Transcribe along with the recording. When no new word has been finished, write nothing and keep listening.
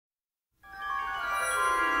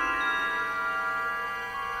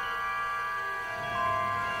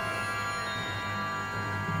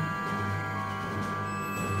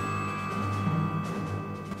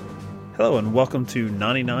Hello and welcome to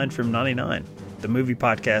 99 from 99, the movie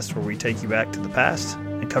podcast where we take you back to the past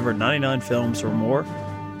and cover 99 films or more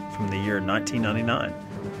from the year 1999.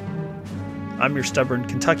 I'm your stubborn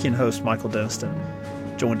Kentuckian host, Michael Deniston,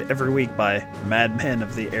 joined every week by madmen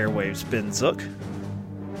of the airwaves, Ben Zook.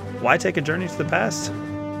 Why take a journey to the past?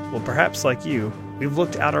 Well, perhaps like you, we've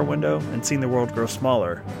looked out our window and seen the world grow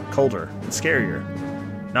smaller, colder, and scarier.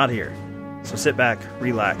 Not here. So sit back,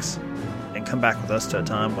 relax, and come back with us to a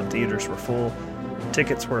time when theaters were full,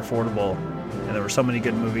 tickets were affordable, and there were so many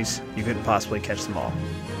good movies you couldn't possibly catch them all.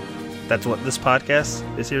 That's what this podcast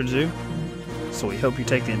is here to do, so we hope you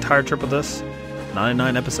take the entire trip with us,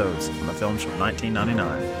 99 episodes on the films from 1999.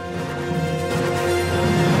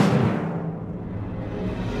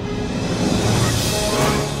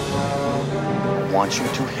 I want you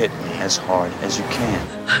to hit me as hard as you can.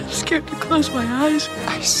 I'm scared to close my eyes.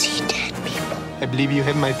 I see dead people. I believe you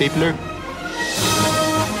have my stapler.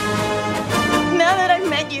 Now that I've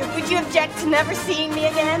met you, would you object to never seeing me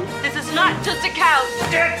again? This is not just a couch.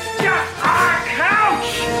 It's just our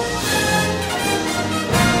couch!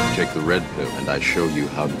 Take the red pill, and I show you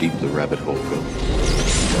how deep the rabbit hole goes.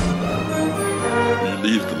 You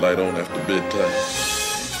leave the light on after bedtime.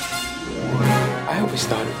 I always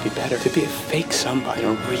thought it would be better to be a fake somebody,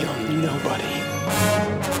 a real nobody.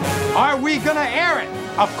 Are we gonna air it?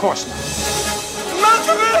 Of course not.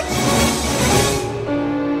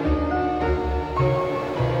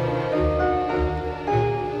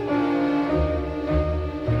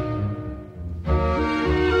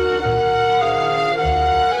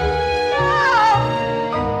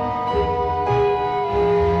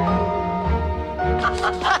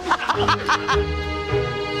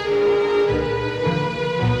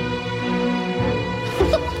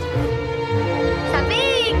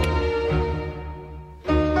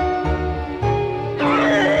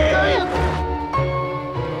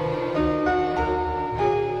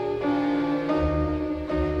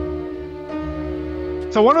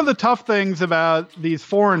 So one of the tough things about these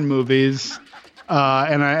foreign movies,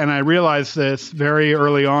 and I realized this very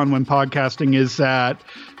early on when podcasting, is that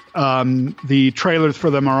the trailers for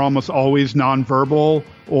them are almost always nonverbal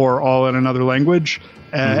or all in another language.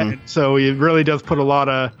 So it really does put a lot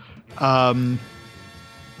of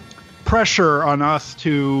pressure on us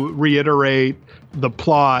to reiterate the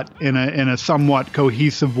plot in a somewhat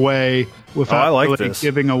cohesive way without really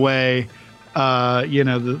giving away the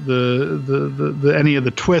any of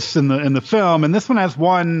the twists in the film. And this one has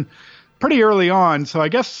one pretty early on. So I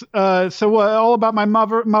guess All About My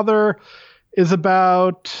Mother is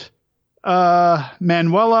about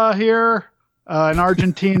Manuela here, an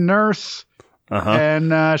Argentine nurse.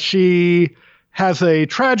 And she has a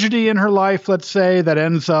tragedy in her life, let's say, that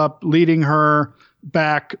ends up leading her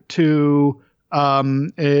back to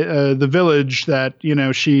the village that,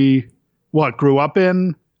 she grew up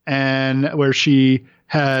in, and where she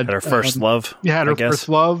had her first love. Yeah, her first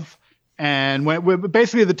love. And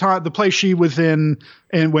basically the place she was in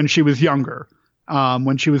when she was younger,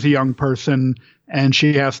 when she was a young person, and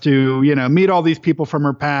she has to, meet all these people from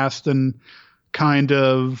her past and kind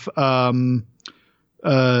of find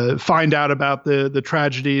out about the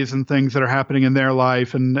tragedies and things that are happening in their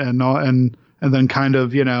life, and then kind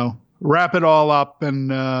of, wrap it all up and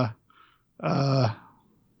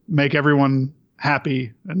make everyone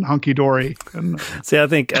happy and hunky-dory. And see, I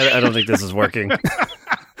don't think this is working.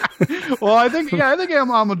 Well, I think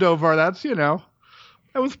Almodovar, that's, that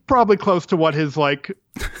was probably close to what his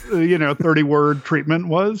 30-word treatment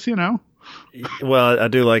was, Well, I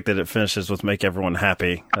do like that it finishes with make everyone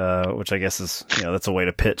happy, which I guess is, that's a way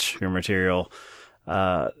to pitch your material.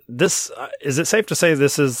 Is it safe to say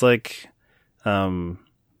this is like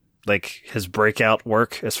his breakout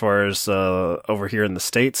work as far as over here in the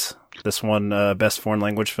States? This won Best Foreign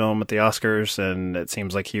Language Film at the Oscars, and it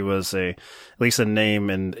seems like he was at least a name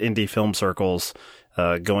in indie film circles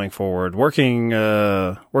going forward, working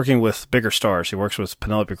with bigger stars. He works with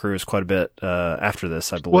Penelope Cruz quite a bit after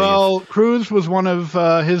this, I believe. Well, Cruz was one of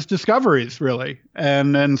his discoveries, really,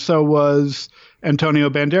 and so was Antonio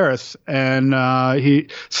Banderas, and the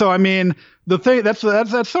thing that's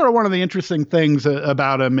sort of one of the interesting things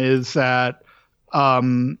about him is that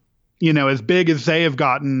as big as they have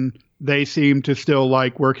gotten, they seem to still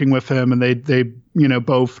like working with him, and they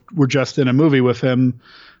both were just in a movie with him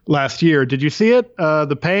last year. Did you see it?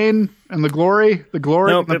 The Pain and the Glory? The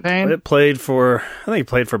Glory and the Pain? It played for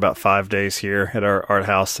about 5 days here at our art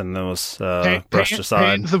house, and then was brushed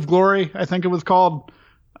aside. Pains of Glory, I think it was called.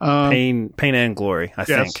 Pain and Glory, I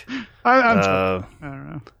think. I don't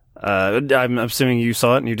know. I'm assuming you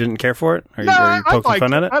saw it and you didn't care for it? Are you poking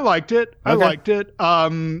fun at it? I liked it. I liked it.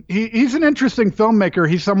 He's an interesting filmmaker.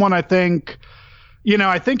 He's someone I think,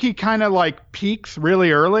 I think he kind of like peaks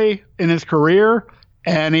really early in his career,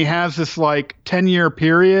 and he has this like 10-year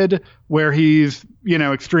period where he's,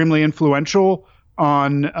 extremely influential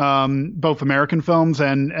on both American films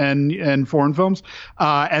and foreign films.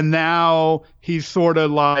 And now he's sort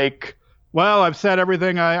of like, well, I've said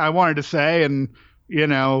everything I wanted to say, and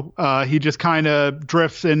he just kind of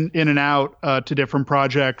drifts in and out to different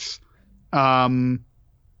projects. I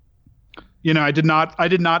did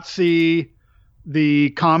not see the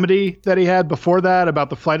comedy that he had before that about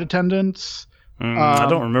the flight attendants. I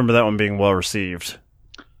don't remember that one being well received.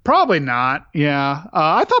 Probably not. Yeah,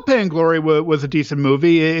 I thought Pain and Glory was a decent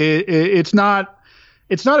movie. It's not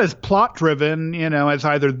as plot driven, as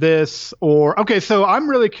either this or. Okay, so I'm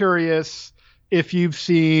really curious if you've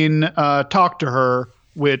seen Talk to Her,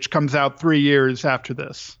 which comes out 3 years after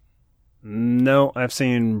this. No, I've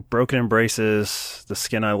seen Broken Embraces, The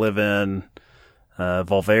Skin I Live In,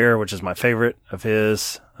 Voltaire, which is my favorite of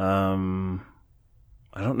his.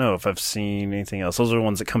 I don't know if I've seen anything else. Those are the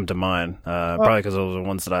ones that come to mind, probably because those are the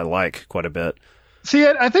ones that I like quite a bit. See,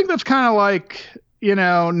 I think that's kind of like,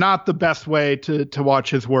 not the best way to watch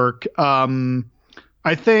his work.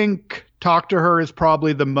 I think Talk to Her is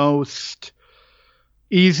probably the most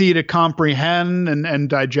easy to comprehend and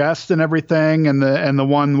digest and everything, and the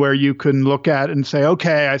one where you can look at and say,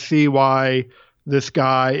 okay, I see why this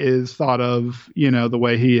guy is thought of, the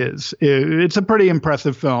way he is. It's a pretty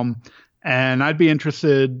impressive film, and I'd be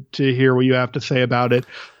interested to hear what you have to say about it.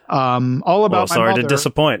 All about my sorry mother. To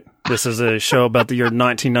disappoint. This is a show about the year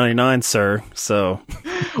 1999, sir. So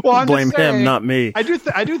blame him, not me. I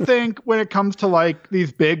do think when it comes to like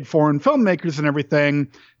these big foreign filmmakers and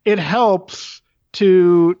everything, it helps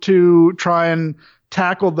to try and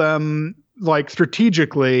tackle them like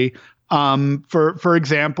strategically. For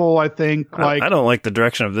example, I think like I don't like the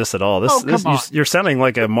direction of this at all. You're sounding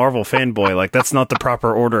like a Marvel fanboy. Like that's not the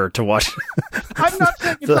proper order to watch. I'm not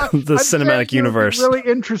saying it's the cinematic universe. It's really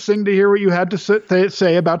interesting to hear what you had to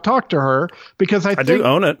say about Talk to Her, because I do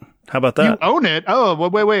own it. How about that? You own it? Oh,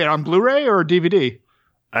 wait, on Blu-ray or DVD?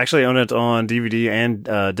 I actually own it on DVD and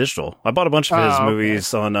digital. I bought a bunch of his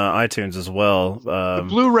movies on iTunes as well. The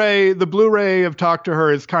Blu-ray of Talk to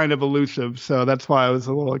Her is kind of elusive, so that's why I was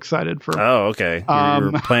a little excited for. Oh, okay.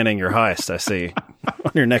 You're planning your heist, I see,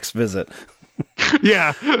 on your next visit.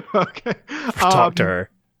 Yeah. Okay. Talk to Her.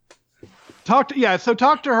 So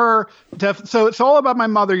Talk to Her. So it's all about my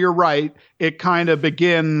mother. You're right. It kind of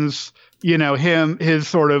begins, his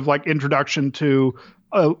sort of like introduction to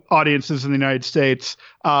audiences in the United States.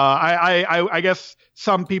 I guess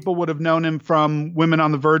some people would have known him from Women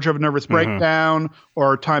on the Verge of a Nervous Breakdown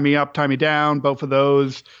or Tie Me Up, Tie Me Down. Both of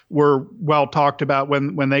those were well talked about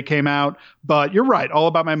when they came out. But you're right. All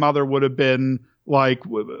About My Mother would have been like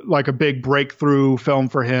a big breakthrough film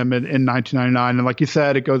for him in 1999. And like you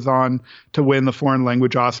said, it goes on to win the Foreign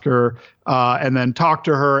Language Oscar. And then Talk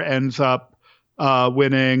to Her ends up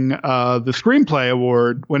winning the Screenplay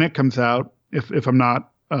Award when it comes out. If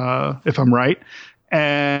I'm right.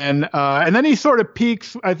 And then he sort of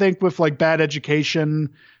peaks, I think, with like Bad Education.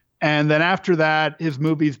 And then after that, his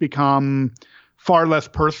movies become far less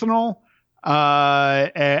personal.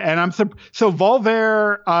 And so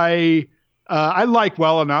Voltaire, I like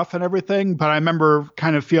well enough and everything, but I remember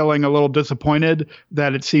kind of feeling a little disappointed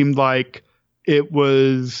that it seemed like it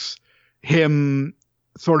was him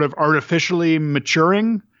sort of artificially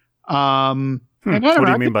maturing. What do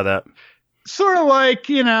you mean by that? Sort of like,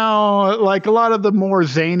 like a lot of the more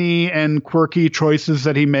zany and quirky choices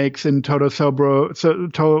that he makes in Todo Sobre.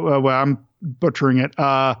 I'm butchering it.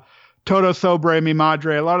 Todo Sobre Mi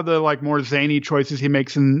Madre. A lot of the like more zany choices he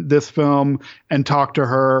makes in this film and Talk to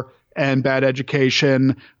Her and Bad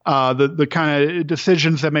Education. The kind of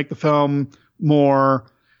decisions that make the film more,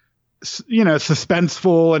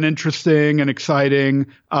 suspenseful and interesting and exciting.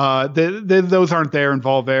 Those aren't there in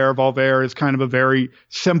Voltaire. Voltaire is kind of a very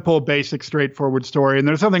simple, basic, straightforward story, and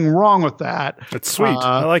there's nothing wrong with that. It's sweet.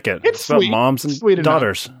 I like it. It's about sweet. moms and sweet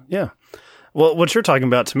daughters. Enough. Yeah. Well, what you're talking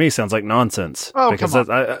about to me sounds like nonsense. Oh, because come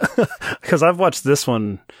on. Because I've watched this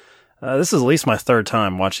one. This is at least my third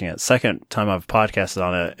time watching it. Second time I've podcasted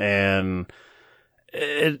on it, and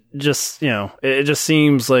it just, it just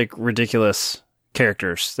seems like ridiculous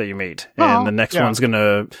characters that you meet, and the next one's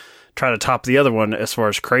gonna try to top the other one as far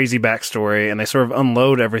as crazy backstory, and they sort of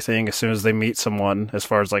unload everything as soon as they meet someone, as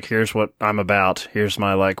far as like, here's what I'm about, here's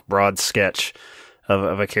my like broad sketch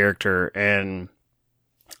of a character. And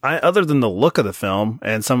other than the look of the film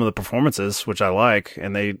and some of the performances, which I like,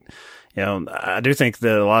 and they, I do think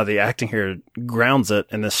that a lot of the acting here grounds it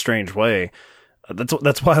in this strange way.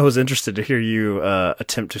 That's why I was interested to hear you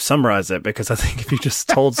attempt to summarize it, because I think if you just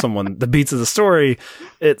told someone the beats of the story,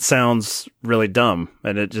 it sounds really dumb,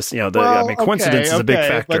 and it just coincidence is a big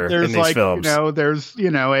factor in these films. There's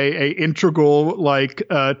a integral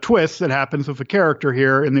twist that happens with a character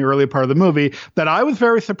here in the early part of the movie that I was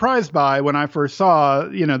very surprised by when I first saw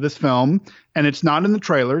this film, and it's not in the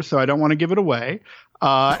trailer, so I don't want to give it away.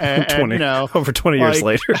 Over 20 years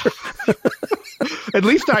later. At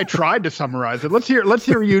least I tried to summarize it. Let's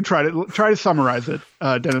hear you try to summarize it,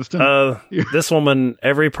 Denniston. This woman,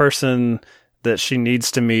 every person that she needs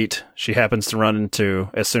to meet, she happens to run into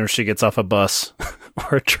as soon as she gets off a bus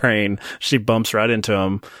or a train. She bumps right into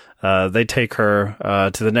them. They take her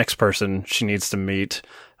to the next person she needs to meet.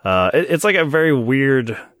 It's like a very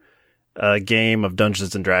weird game of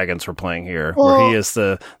Dungeons and Dragons we're playing here, where he is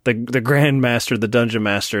the Grand Master, the Dungeon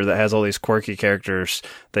Master that has all these quirky characters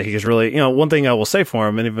that he is really, one thing I will say for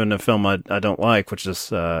him, and even a film I don't like, which is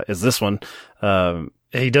this one,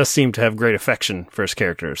 he does seem to have great affection for his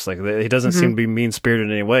characters. Like, he doesn't seem to be mean-spirited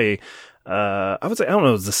in any way. I would say, I don't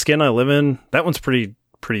know, The Skin I Live In, that one's pretty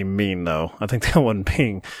mean, though. I think that one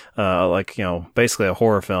being, basically a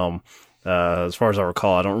horror film. As far as I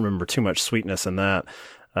recall, I don't remember too much sweetness in that.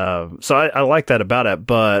 So I like that about it,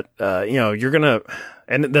 but, you're gonna,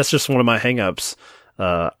 and that's just one of my hangups.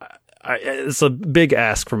 It's a big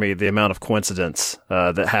ask for me, the amount of coincidence,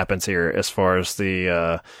 that happens here as far as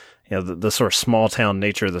the sort of small town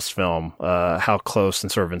nature of this film, how close and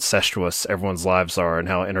sort of incestuous everyone's lives are and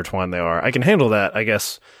how intertwined they are. I can handle that, I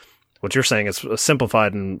guess. What you're saying is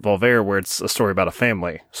simplified in Voltaire, where it's a story about a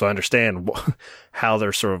family. So I understand how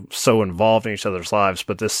they're sort of so involved in each other's lives,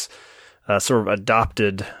 but this, sort of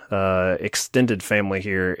adopted, extended family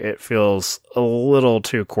here, it feels a little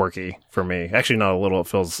too quirky for me. Actually, not a little. It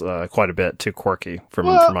feels quite a bit too quirky for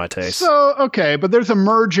my taste. So, okay, but there's a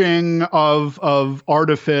merging of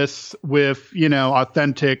artifice with,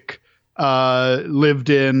 authentic, lived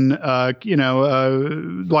in,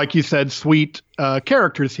 like you said, sweet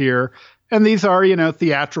characters here. And these are,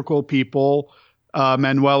 theatrical people.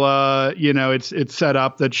 Manuela, it's set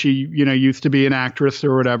up that she, used to be an actress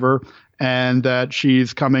or whatever, and that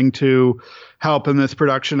she's coming to help in this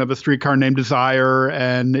production of A Streetcar Named Desire,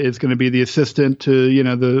 and is going to be the assistant to,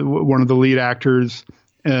 one of the lead actors,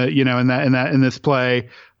 in this play,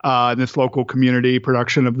 in this local community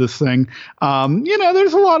production of this thing.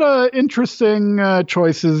 There's a lot of interesting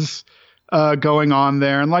choices going on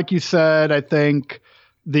there, and like you said, I think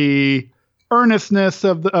the earnestness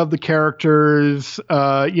of the characters,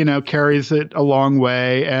 carries it a long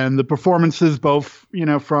way, and the performances, both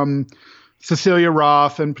from Cecilia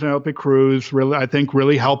Roth and Penelope Cruz,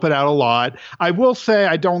 really help it out a lot. I will say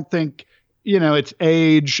I don't think it's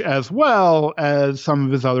age as well as some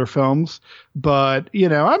of his other films, but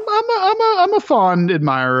I'm a fond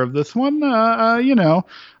admirer of this one. I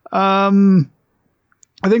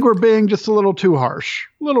think we're being just a little too harsh.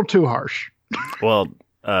 Well,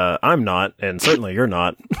 I'm not, and certainly you're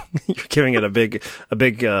not. You're giving it a big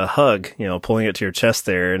hug, pulling it to your chest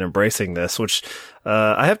there and embracing this, which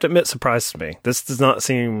I have to admit surprises me. This does not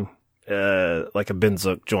seem like a Ben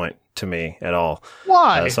Zook joint to me at all.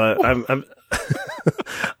 Why? I'm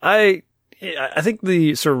I think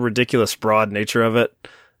the sort of ridiculous broad nature of it.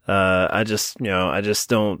 I just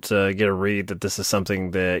don't get a read that this is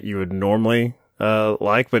something that you would normally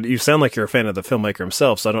like. But you sound like you're a fan of the filmmaker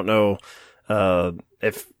himself, so I don't know.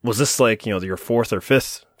 Was this like, your fourth or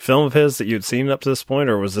fifth film of his that you'd seen up to this point,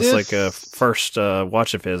 or was this like a first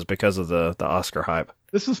watch of his because of the Oscar hype?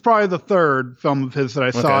 This is probably the third film of his that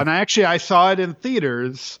I saw. And I saw it in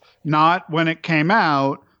theaters, not when it came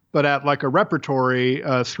out, but at like a repertory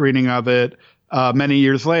screening of it many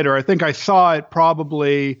years later. I think I saw it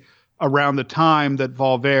probably around the time that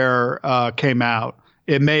Voltaire came out.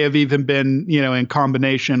 It may have even been, in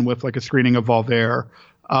combination with like a screening of Voltaire.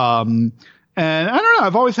 And I don't know,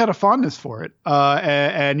 I've always had a fondness for it.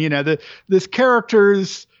 This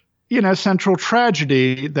character's, central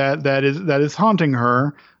tragedy that is haunting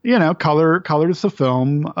her, colors the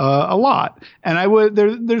film a lot.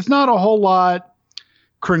 And there's not a whole lot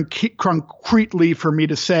concretely for me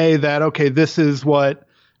to say that, okay, this is what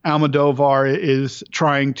Almodovar is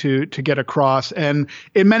trying to get across. And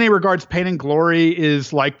in many regards, Pain and Glory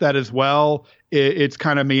is like that as well. It's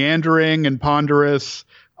kind of meandering and ponderous.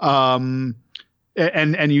 But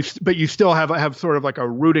you still have sort of like a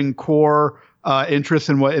rooting core interest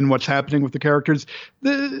in what's happening with the characters.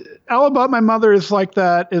 All About My Mother is like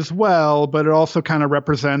that as well, but it also kind of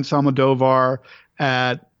represents Almodovar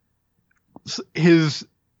at his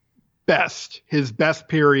best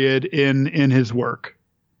period in his work?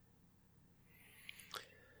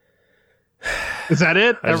 Is that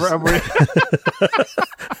it?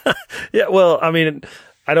 Yeah, well, I mean,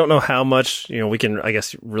 I don't know how much, we can, I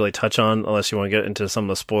guess, really touch on, unless you want to get into some of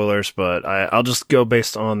the spoilers, but I'll just go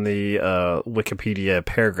based on the Wikipedia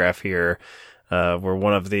paragraph here, where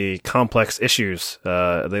one of the complex issues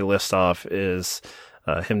they list off is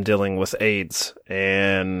him dealing with AIDS.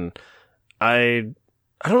 And I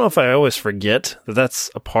don't know if I always forget that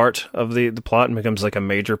that's a part of the plot and becomes like a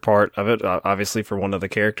major part of it, obviously for one of the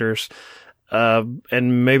characters.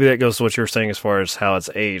 And maybe that goes to what you were saying as far as how it's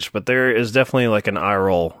aged, but there is definitely like an eye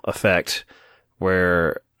roll effect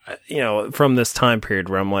where, from this time period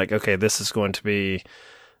where I'm like, okay, this is going to be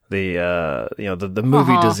the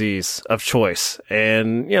movie disease of choice.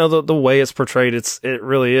 And, the way it's portrayed, it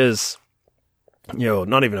really is,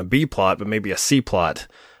 not even a B plot, but maybe a C plot,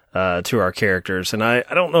 to our characters. And I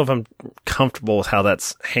don't know if I'm comfortable with how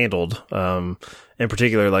that's handled. In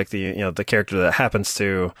particular, like the character that happens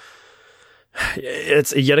to,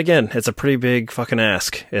 it's a pretty big fucking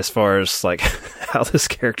ask as far as like how this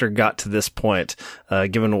character got to this point,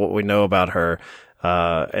 given what we know about her.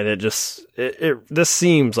 And this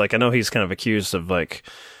seems like, I know he's kind of accused of like,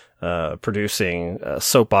 producing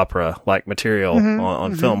soap opera like material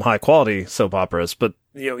on film, high quality soap operas, but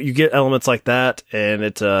you get elements like that, and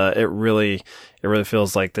it really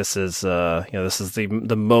feels like this is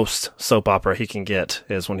the most soap opera he can get,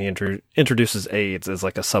 is when he introduces AIDS as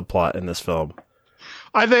like a subplot in this film.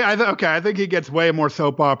 I think he gets way more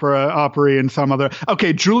soap opera in some other.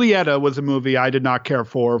 Okay, Julieta was a movie I did not care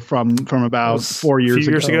for from about 4 years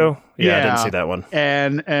ago. Yeah, I didn't see that one.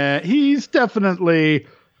 And he's definitely,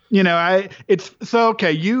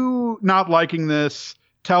 okay. You not liking this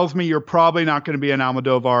tells me you're probably not going to be an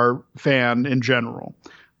Almodovar fan in general.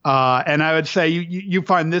 And I would say you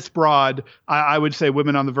find this broad. I would say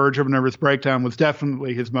Women on the Verge of a Nervous Breakdown was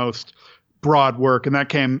definitely his most broad work, and that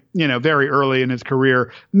came, very early in his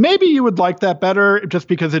career. Maybe you would like that better, just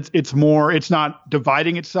because it's not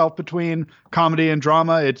dividing itself between comedy and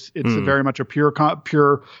drama. It's a very much a pure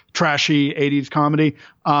trashy 80s comedy.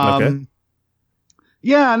 Okay.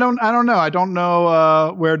 Yeah, I don't know. I don't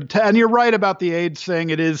know where to. And you're right about the AIDS thing.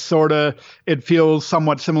 It is it feels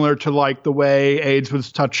somewhat similar to like the way AIDS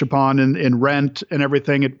was touched upon in Rent and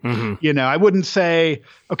everything. I wouldn't say,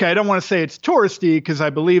 okay, I don't want to say it's touristy, because I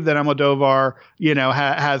believe that Almodovar,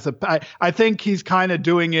 has I think he's kind of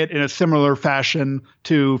doing it in a similar fashion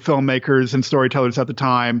to filmmakers and storytellers at the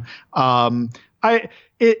time.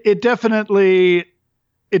 It definitely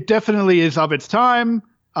is of its time.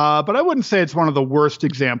 But I wouldn't say it's one of the worst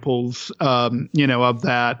examples, of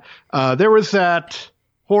that. There was that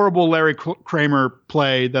horrible Larry Kramer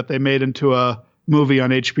play that they made into a movie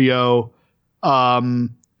on HBO.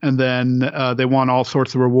 And then they won all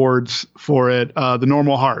sorts of rewards for it. The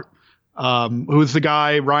Normal Heart, who's the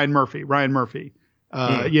guy, Ryan Murphy.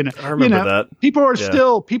 I remember that. People are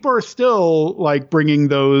still like bringing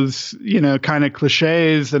those, kind of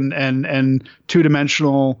cliches and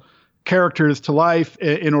two-dimensional characters to life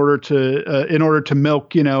in order to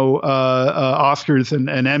milk, Oscars and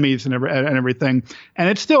Emmys and everything. And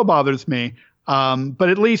it still bothers me. But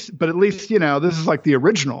at least, this is like the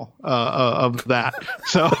original, of that.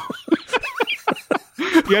 So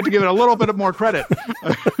you have to give it a little bit of more credit.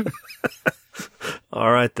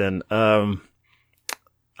 All right, then.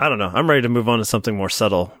 I don't know. I'm ready to move on to something more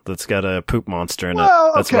subtle that's got a poop monster in it.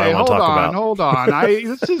 That's what I want to talk about. Hold on.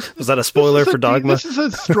 Was that a spoiler for Dogma? This is a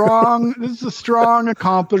strong,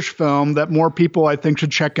 accomplished film that more people, I think,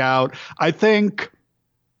 should check out. I think,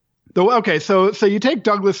 so you take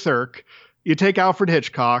Douglas Sirk, you take Alfred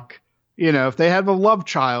Hitchcock, if they have a love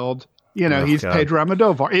child, he's Pedro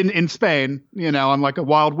Almodovar in Spain, on like a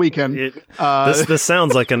wild weekend. This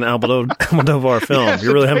sounds like an Almodovar film. Yes,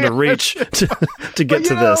 you're really having to reach to get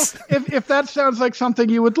to this. If that sounds like something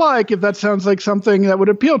you would like, if that sounds like something that would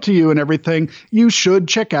appeal to you and everything, you should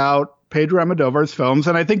check out Pedro Almodovar's films.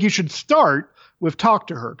 And I think you should start with Talk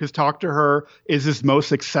to Her, because Talk to Her is his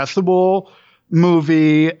most accessible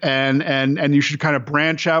movie, and you should kind of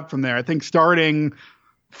branch out from there. I think starting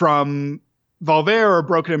from Voltaire or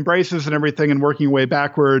Broken Embraces and everything and working your way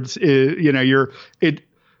backwards,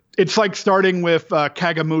 it's like starting with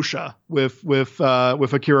Kagemusha with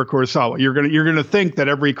Akira Kurosawa. You're gonna think that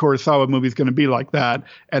every Kurosawa movie is gonna be like that,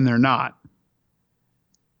 and they're not.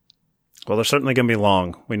 Well, they're certainly gonna be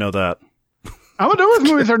long. We know that. Almodovar's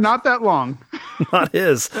movies are not that long. Not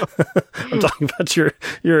his. I'm talking about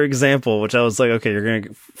your example, which I was like, okay, you're going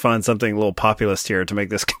to find something a little populist here to make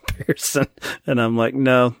this comparison, and I'm like,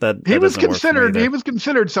 no, that he was doesn't work for me either. He was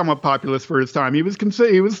considered somewhat populist for his time. He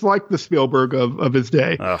was like the Spielberg of his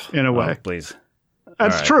day in a way. Please.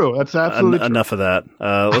 That's true. That's absolutely true. Enough of that.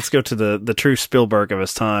 Let's go to the true Spielberg of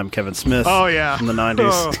his time, Kevin Smith. Oh, yeah. From the 90s.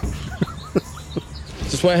 Oh.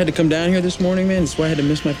 Is this why I had to come down here this morning, man? Is this why I had to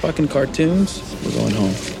miss my fucking cartoons? We're going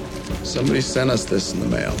home. Somebody sent us this in the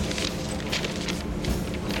mail.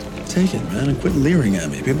 Take it, man, and quit leering at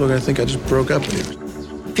me. People are going to think I just broke up with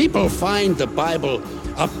you. People find the Bible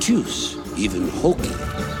obtuse, even hokey.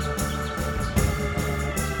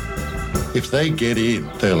 If they get it,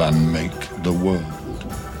 they'll unmake the world.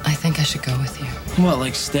 I think I should go with you. What,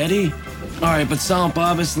 like steady? All right, but Silent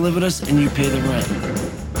Bob has to live with us, and you pay the rent.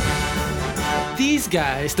 These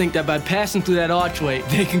guys think that by passing through that archway,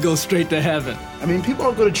 they can go straight to heaven. I mean, people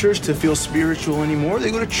don't go to church to feel spiritual anymore. They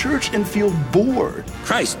go to church and feel bored.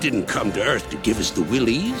 Christ didn't come to earth to give us the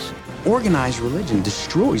willies. Organized religion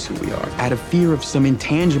destroys who we are out of fear of some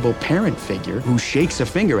intangible parent figure who shakes a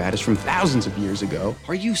finger at us from thousands of years ago.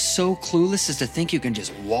 Are you so clueless as to think you can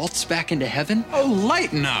just waltz back into heaven? Oh,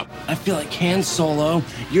 lighten up. I feel like Han Solo,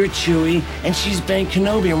 you're Chewie, and she's Ben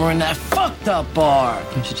Kenobi, and we're in that fucked up bar.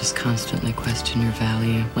 Don't you just constantly question your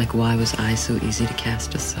value? Like, why was I so easy to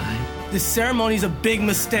cast aside? This ceremony's a big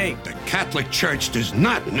mistake. The Catholic Church does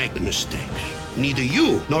not make mistakes. Neither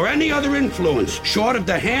you nor any other influence short of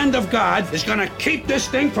the hand of God is going to keep this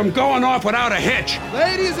thing from going off without a hitch.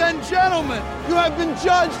 Ladies and gentlemen, you have been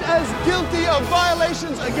judged as guilty of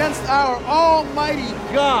violations against our almighty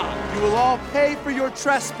God. You will all pay for your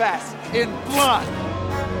trespass in blood.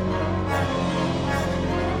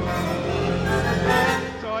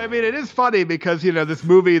 I mean, it is funny because, you know, this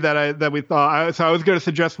movie that we thought, so I was going to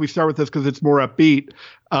suggest we start with this because it's more upbeat,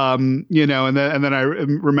 you know, and then I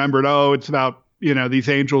remembered, it's about, you know, these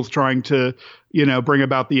angels trying to, you know, bring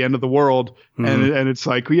about the end of the world. Mm-hmm. And it's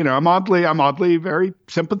like, you know, I'm oddly very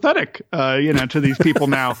sympathetic, you know, to these people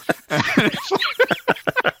now.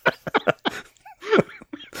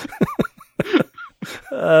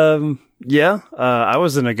 I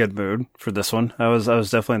was in a good mood for this one. I was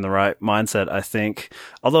definitely in the right mindset, I think.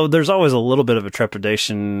 Although there's always a little bit of a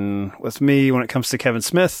trepidation with me when it comes to Kevin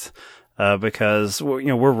Smith, because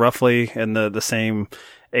we're roughly in the same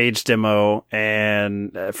age demo,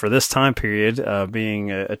 and for this time period,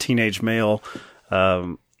 being a teenage male,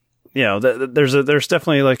 there's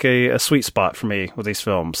definitely like a sweet spot for me with these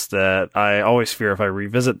films that I always fear if I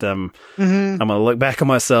revisit them, I'm going to look back at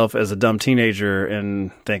myself as a dumb teenager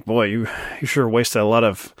and think, boy, you sure wasted a lot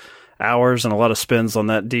of hours and a lot of spins on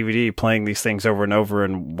that DVD playing these things over and over.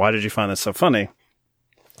 And why did you find this so funny?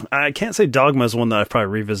 I can't say Dogma is one that I've probably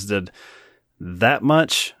revisited that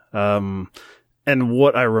much. And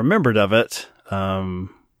what I remembered of it,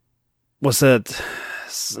 was that,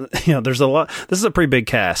 you know, there's a lot. This is a pretty big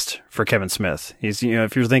cast for Kevin Smith. He's, you know,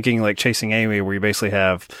 if you're thinking like Chasing Amy, where you basically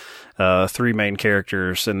have 3 main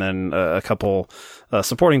characters and then a couple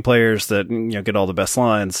supporting players that, you know, get all the best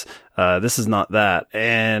lines. This is not that.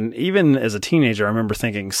 And even as a teenager, I remember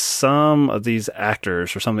thinking some of these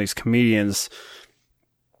actors or some of these comedians,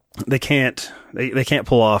 they can't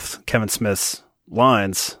pull off Kevin Smith's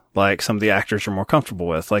lines like some of the actors are more comfortable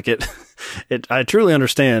with. Like I truly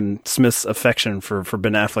understand Smith's affection for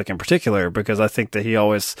Ben Affleck in particular, because I think that he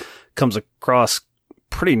always comes across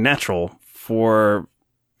pretty natural for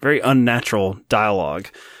very unnatural dialogue.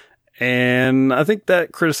 And I think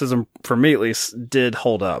that criticism, for me at least, did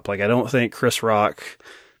hold up. Like, I don't think Chris Rock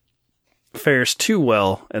fares too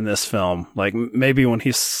well in this film. Like, maybe when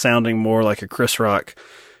he's sounding more like a Chris Rock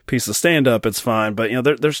piece of stand-up, it's fine, but you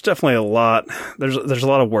know, there's definitely a lot. There's a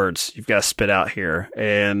lot of words you've got to spit out here,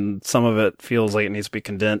 and some of it feels like it needs to be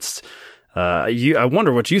condensed. I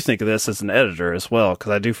wonder what you think of this as an editor as well,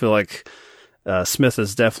 because I do feel like Smith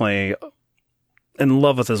is definitely in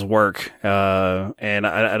love with his work, and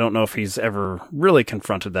I don't know if he's ever really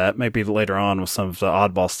confronted that. Maybe later on with some of the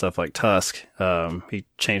oddball stuff like Tusk, he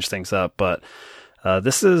changed things up, but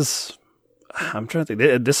this is, I'm trying to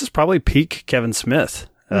think, this is probably peak Kevin Smith.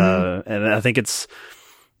 And I think it's,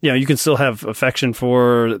 you know, you can still have affection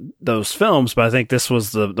for those films, but I think this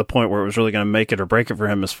was the point where it was really going to make it or break it for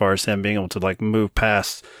him, as far as him being able to like move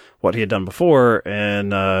past what he had done before.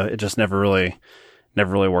 And, it just never really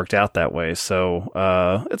worked out that way. So,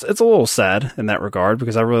 it's a little sad in that regard,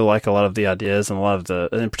 because I really like a lot of the ideas and a lot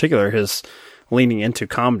of in particular, his leaning into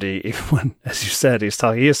comedy, even when, as you said, he is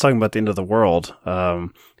talking about the end of the world.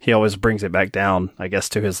 He always brings it back down, I guess,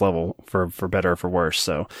 to his level for better or for worse.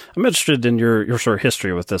 So I'm interested in your sort of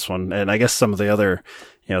history with this one. And I guess some of the other,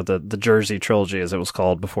 you know, the Jersey trilogy, as it was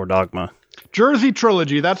called before Dogma. Jersey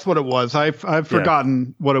trilogy. That's what it was. I've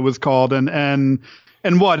forgotten what it was called. And,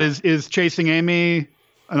 And what is Chasing Amy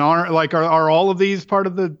an honor? Like, are all of these part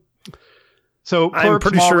of the? So Clerks,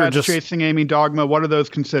 Mallrats, Chasing Amy, Dogma. What are those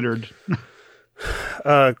considered?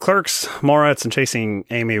 Clerks, Mallrats, and Chasing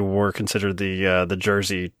Amy were considered the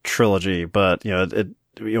Jersey trilogy, but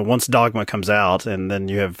once Dogma comes out, and then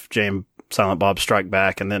you have Jay and Silent Bob Strike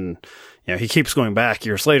Back, and then he keeps going back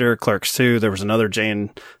years later. Clerks 2, there was another Jay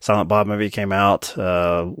and Silent Bob movie came out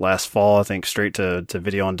last fall, I think, straight to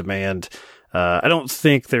video on demand. I don't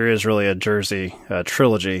think there is really a Jersey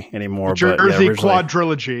trilogy anymore. Jersey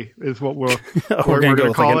quadrilogy is what we're going to go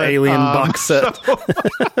with like an Alien box set.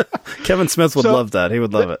 Kevin Smith would love that. He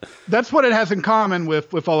would love it. That's what it has in common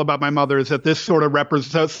with All About My Mother, is that this sort of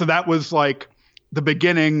represents. So that was like the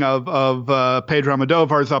beginning of Pedro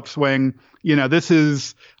Almodovar's upswing. This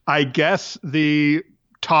is, I guess, the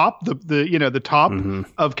top, the top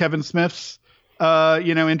of Kevin Smith's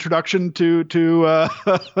introduction to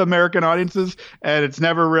American audiences, and it's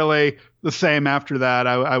never really the same after that.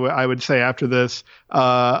 I would say after this.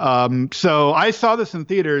 So I saw this in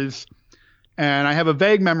theaters, and I have a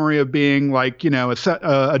vague memory of being like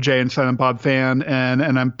a Jay and Silent Bob fan,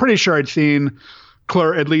 and I'm pretty sure I'd seen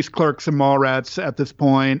at least Clerks and Mallrats at this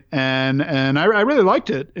point, and I really liked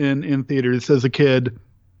it in theaters as a kid.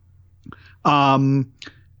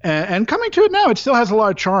 And coming to it now, it still has a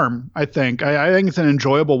lot of charm, I think. I think it's an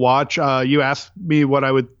enjoyable watch. You asked me what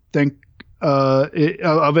I would think of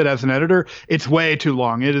it as an editor. It's way too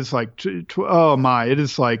long. It is like, it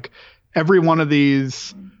is like every one of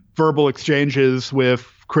these verbal exchanges with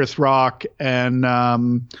Chris Rock and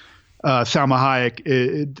Salma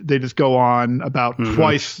Hayek, they just go on about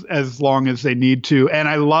twice as long as they need to. And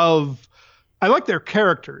I like their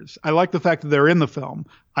characters. I like the fact that they're in the film.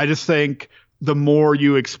 I just think the more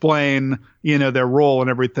you explain, their role and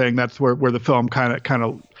everything, that's where the film kind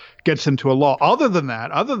of gets into a lull. Other than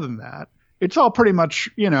that, it's all pretty much,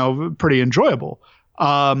 pretty enjoyable.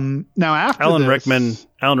 Now after Alan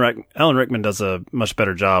Rickman does a much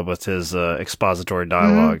better job with his expository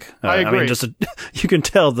dialogue. I agree. You can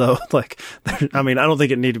tell though, I don't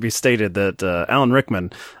think it need to be stated that Alan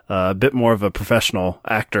Rickman, a bit more of a professional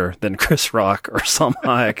actor than Chris Rock or Salma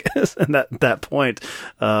Hayek is, and that point,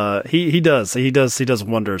 he does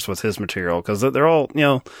wonders with his material, because they're all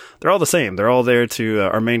the same. They're all there to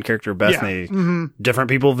our main character Bethany. Yeah. Different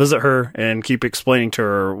people visit her and keep explaining to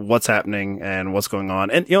her what's happening and what's going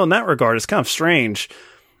on. And in that regard, it's kind of strange.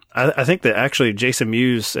 I think that actually Jason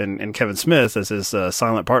Mewes and Kevin Smith as his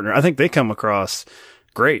silent partner, I think they come across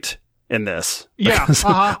great in this.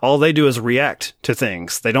 Yeah. All they do is react to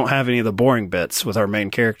things. They don't have any of the boring bits with our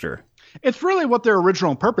main character. It's really what their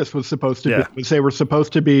original purpose was supposed to be. They were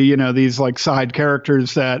supposed to be, these like side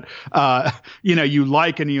characters that, you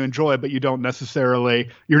like and you enjoy, but you don't necessarily,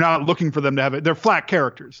 you're not looking for them to have it. They're flat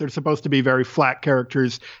characters. They're supposed to be very flat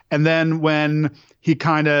characters. And then when he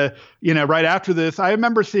kind of, right after this, I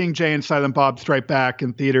remember seeing Jay and Silent Bob Strike Back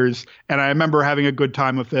in theaters, and I remember having a good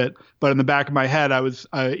time with it. But in the back of my head, I was,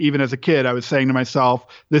 even as a kid, I was saying to myself,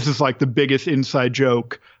 this is like the biggest inside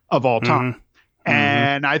joke of all time.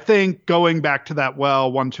 And I think going back to that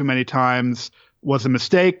well one too many times was a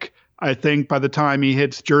mistake. I think by the time he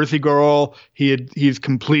hits Jersey Girl, he's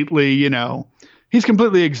completely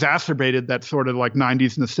exacerbated that sort of like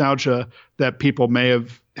 90s nostalgia that people may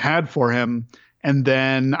have had for him. And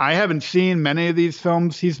then I haven't seen many of these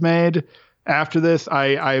films he's made after this.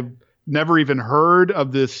 I've never even heard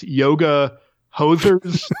of this Yoga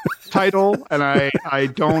Hosers title, and I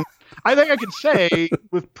think I could say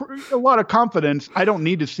with a lot of confidence, I don't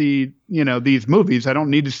need to see, these movies. I don't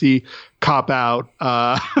need to see Cop Out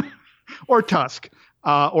or Tusk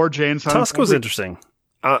or Jay and Silent Bob. Tusk was interesting.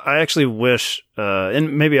 I actually wish,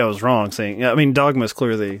 and maybe I was wrong saying, Dogma is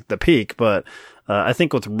clearly the peak, but I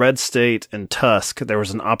think with Red State and Tusk, there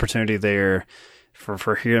was an opportunity there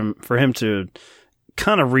for him to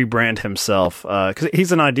kind of rebrand himself, because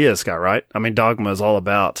he's an ideas guy, right? Dogma is all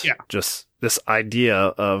about just this idea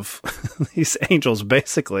of these angels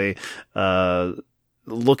basically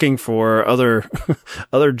looking for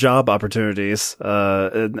other job opportunities,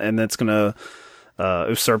 and that's going to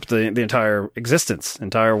usurp the entire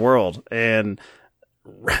entire world. And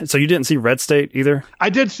so you didn't see Red State either? I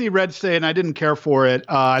did see Red State, and I didn't care for it.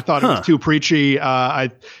 I thought it was too preachy.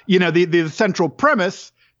 The central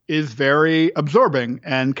premise is very absorbing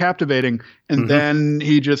and captivating. And then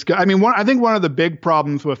he just I think one of the big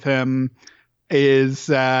problems with him is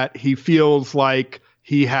that he feels like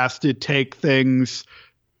he has to take things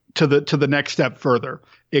to the next step further.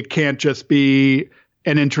 It can't just be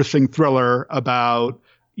an interesting thriller about,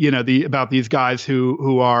 about these guys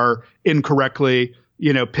who are incorrectly,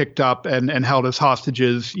 picked up and held as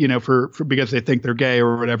hostages, for because they think they're gay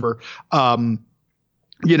or whatever.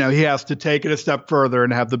 He has to take it a step further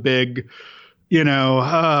and have the big,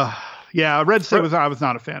 Red State I was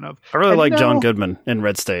not a fan of. I really like John Goodman in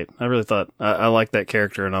Red State. I really thought I liked that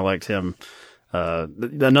character, and I liked him.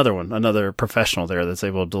 Another professional there that's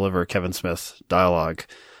able to deliver Kevin Smith dialogue.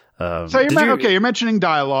 So you're mentioning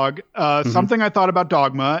dialogue. Something I thought about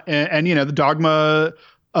Dogma, and the Dogma.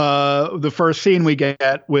 The first scene we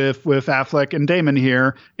get with Affleck and Damon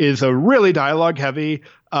here is a really dialogue heavy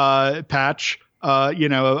patch.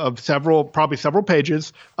 Of several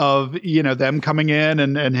pages of, them coming in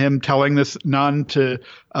and him telling this nun to,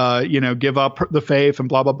 give up the faith and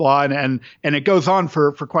blah, blah, blah. And it goes on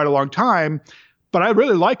for quite a long time, but I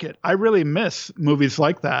really like it. I really miss movies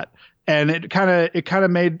like that. And it kind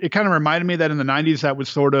of reminded me that in the 90s, that was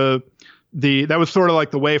sort of like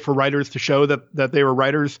the way for writers to show that they were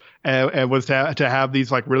writers, and was to have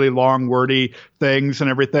these like really long wordy things and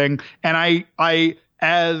everything. And I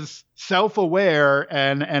as self-aware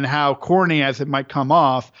and how corny as it might come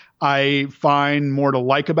off, I find more to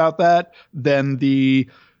like about that than the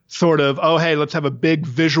sort of, oh, hey, let's have a big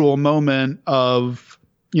visual moment of,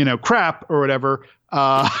 crap or whatever,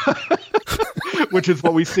 which is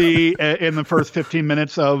what we see in the first 15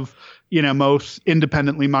 minutes of, most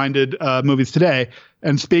independently minded movies today.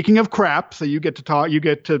 And speaking of crap, so you get to talk,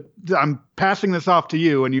 I'm passing this off to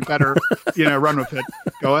you, and you better, run with it.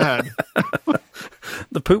 Go ahead.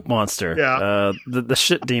 The poop monster. Yeah. The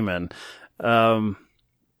shit demon. I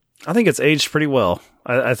think it's aged pretty well.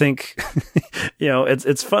 I think,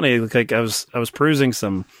 it's funny. Like I was perusing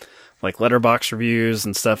some like Letterboxd reviews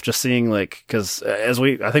and stuff, just seeing cause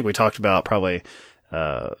I think we talked about probably,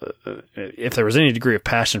 if there was any degree of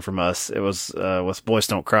passion from us, it was with Boys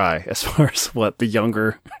Don't Cry, as far as what the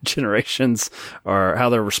younger generations are, how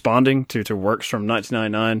they're responding to works from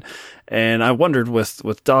 1999. And I wondered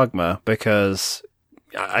with Dogma, because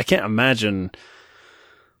I can't imagine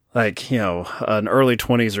an early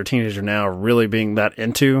 20s or teenager now really being that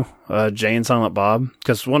into Jay and Silent Bob.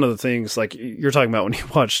 Because one of the things like you're talking about when you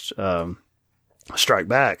watched Strike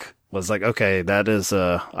Back was like, okay, that is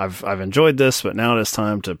I've enjoyed this, but now it is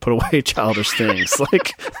time to put away childish things.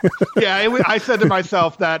 I said to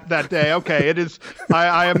myself that day, okay, it is.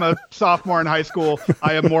 I am a sophomore in high school.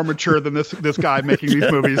 I am more mature than this guy making these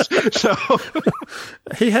movies. So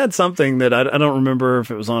he had something that I don't remember if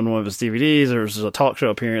it was on one of his DVDs or it was a talk show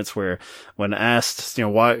appearance where, when asked,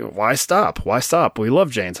 why stop? Why stop? We love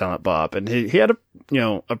Jay and Silent Bob, and he had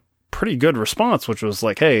a pretty good response, which was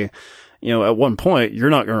like, hey, at one point,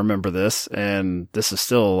 you're not going to remember this. And this is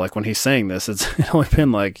still like when he's saying this, it's only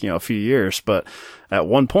been a few years. But at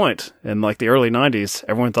one point in the early 90s,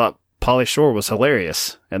 everyone thought Pauly Shore was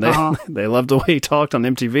hilarious. And they loved the way he talked on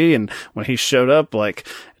MTV. And when he showed up,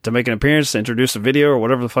 to make an appearance, to introduce a video or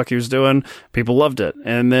whatever the fuck he was doing, people loved it.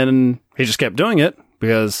 And then he just kept doing it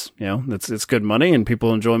because, it's good money and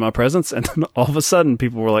people enjoy my presence. And then all of a sudden,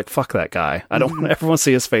 people were like, fuck that guy. I don't want everyone to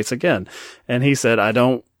see his face again. And he said, I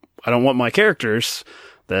don't want my characters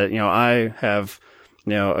that, I have,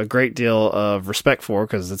 a great deal of respect for,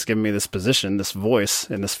 because it's given me this position, this voice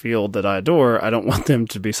in this field that I adore. I don't want them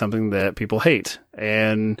to be something that people hate.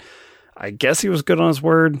 And I guess he was good on his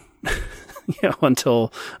word,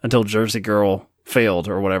 until Jersey Girl failed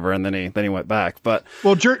or whatever. And then he went back. But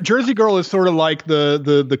Jersey Girl is sort of like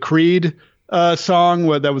the Creed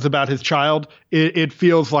song that was about his child. It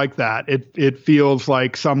feels like that. It feels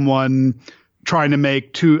like someone trying to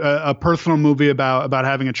make a personal movie about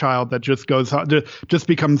having a child that just just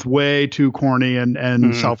becomes way too corny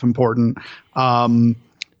and self-important.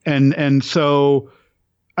 And so,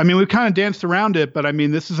 I mean, we've kind of danced around it, but I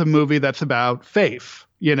mean, this is a movie that's about faith.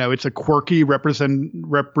 It's a quirky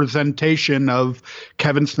representation of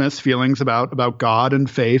Kevin Smith's feelings about God and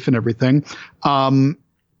faith and everything. And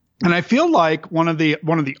I feel like one of the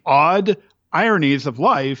odd ironies of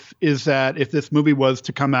life is that if this movie was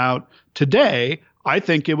to come out today, I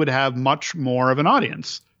think it would have much more of an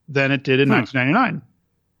audience than it did in 1999.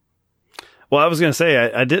 Well, I was going to say,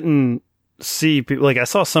 I didn't see people, I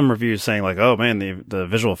saw some reviews saying oh man, the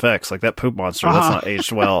visual effects, that poop monster, that's not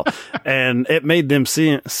aged well. And it made them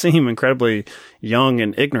seem incredibly young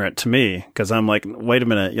and ignorant to me, because I'm like, wait a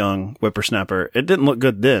minute, young whippersnapper, it didn't look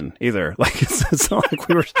good then either. It's not like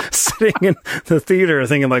we were sitting in the theater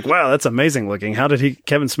thinking wow, that's amazing looking. How did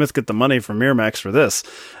Kevin Smith get the money from Miramax for this?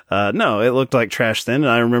 No, it looked like trash then. And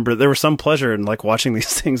I remember there was some pleasure in watching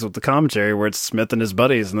these things with the commentary where it's Smith and his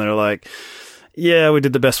buddies, and they're like, yeah, we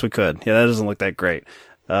did the best we could. Yeah, that doesn't look that great.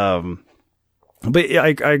 But yeah,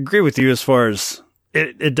 I agree with you as far as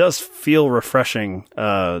it does feel refreshing,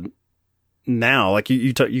 now, like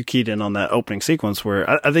you keyed in on that opening sequence where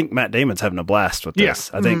I think Matt Damon's having a blast with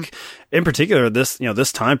this. I think in particular this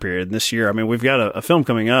time period, this year, I mean, we've got a film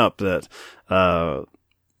coming up that,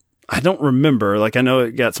 I don't remember, like I know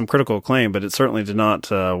it got some critical acclaim, but it certainly did not,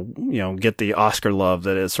 get the Oscar love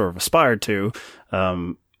that it sort of aspired to.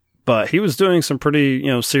 But he was doing some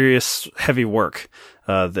pretty, serious, heavy work,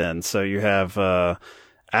 then. So you have,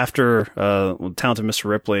 after, Talented Mr.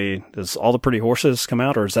 Ripley, does All the Pretty Horses come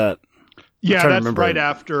out, or is that? Yeah, that's right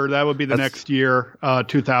after. That would be the next year,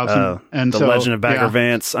 2000. And The Legend of Bagger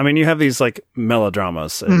Vance. I mean, you have these like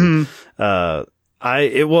melodramas. And,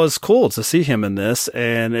 it was cool to see him in this,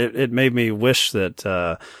 and it made me wish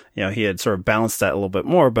that, he had sort of balanced that a little bit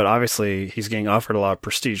more, but obviously he's getting offered a lot of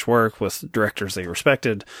prestige work with directors that he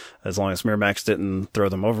respected, as long as Miramax didn't throw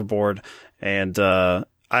them overboard. And,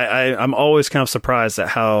 I'm always kind of surprised at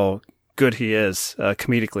how good he is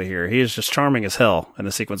comedically here. He is just charming as hell in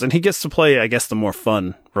the sequence, and he gets to play, I guess, the more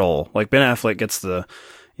fun role. Like Ben Affleck gets the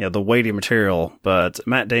weighty material, but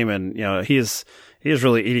Matt Damon, he is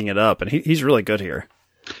really eating it up, and he's really good here.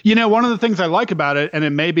 One of the things I like about it, and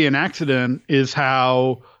it may be an accident, is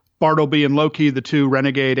how Bartleby and Loki, the two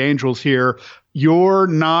renegade angels here, you're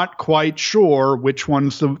not quite sure which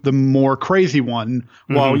one's the more crazy one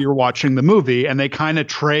while you're watching the movie, and they kind of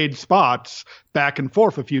trade spots back and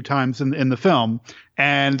forth a few times in the film,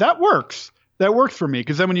 and that works. That works for me,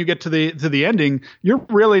 because then when you get to the ending, you're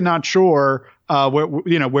really not sure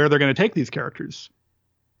where they're going to take these characters.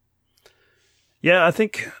 Yeah, I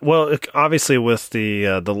think, well, obviously with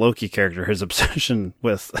the Loki character, his obsession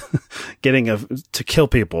with getting to kill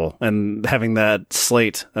people and having that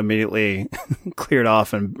slate immediately cleared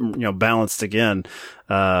off and, balanced again.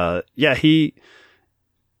 He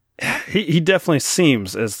definitely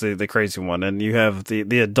seems as the crazy one. And you have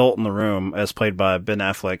the adult in the room as played by Ben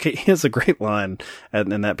Affleck. He has a great line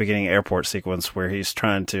in that beginning airport sequence where he's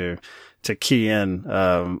trying to key in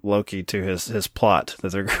Loki to his plot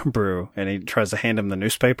that they're going to brew, and he tries to hand him the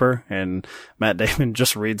newspaper, and Matt Damon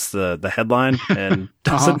just reads the headline and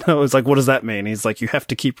doesn't know. It's like, what does that mean? He's like, you have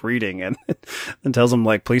to keep reading, and tells him,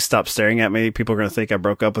 like, please stop staring at me. People are going to think I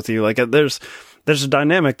broke up with you. Like, there's a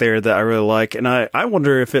dynamic there that I really like, and I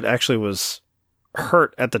wonder if it actually was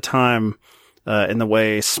hurt at the time in the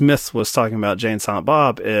way Smith was talking about Jay and Silent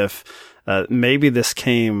Bob, if maybe this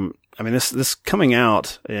came... I mean, this coming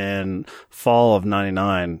out in fall of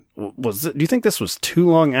 99, do you think this was too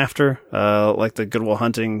long after, like the Good Will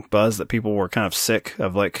Hunting buzz that people were kind of sick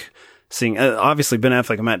of, like, seeing? Obviously, Ben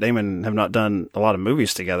Affleck and Matt Damon have not done a lot of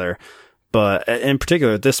movies together, but in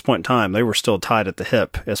particular, at this point in time, they were still tied at the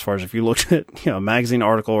hip as far as if you looked at, a magazine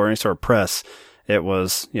article or any sort of press, it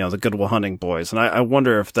was, the Good Will Hunting boys. And I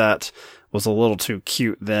wonder if that was a little too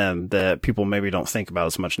cute then, that people maybe don't think about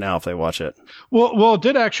as much now if they watch it. Well, it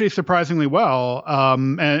did actually surprisingly well.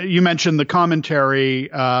 And you mentioned the commentary,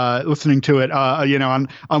 listening to it, on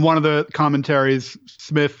one of the commentaries,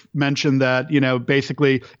 Smith mentioned that,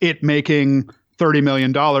 basically it making $30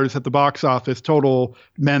 million at the box office total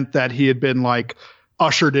meant that he had been like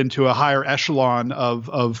ushered into a higher echelon of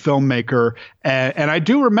filmmaker. And I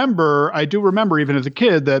do remember even as a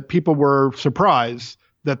kid that people were surprised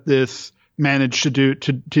that this managed to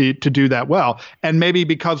do that well. And maybe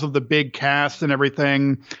because of the big cast and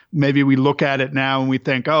everything, maybe we look at it now and we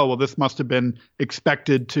think, oh, well, this must have been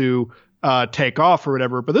expected to take off or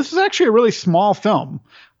whatever. But this is actually a really small film.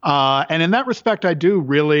 And in that respect, I do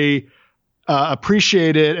really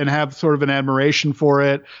appreciate it and have sort of an admiration for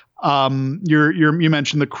it. You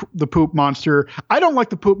mentioned the poop monster. I don't like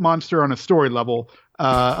the poop monster on a story level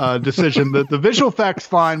decision. The visual effects,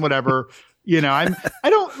 fine, whatever. I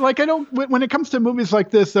don't when it comes to movies like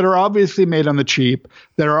this that are obviously made on the cheap,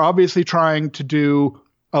 that are obviously trying to do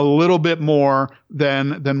a little bit more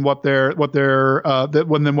than what they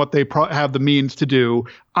have the means to do.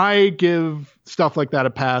 I give stuff like that a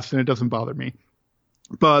pass, and it doesn't bother me.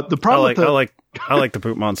 But the problem, I like the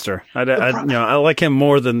poop monster. I like him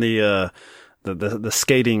more than the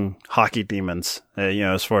skating hockey demons,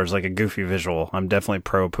 as far as like a goofy visual. I'm definitely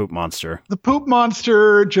pro poop monster. The poop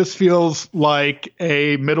monster just feels like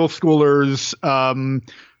a middle schooler's,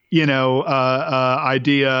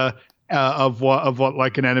 idea of what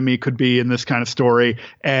like an enemy could be in this kind of story.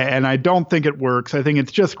 And I don't think it works. I think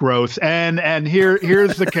it's just gross. And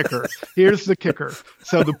here's the kicker. Here's the kicker.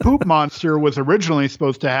 So the poop monster was originally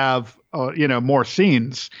supposed to have, more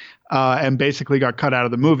scenes, and basically got cut out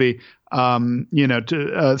of the movie.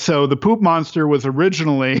 So the poop monster was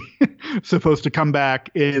originally supposed to come back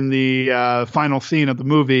in the final scene of the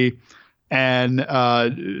movie, and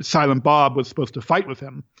Silent Bob was supposed to fight with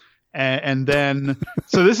him. And then,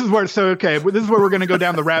 so this is where we're going to go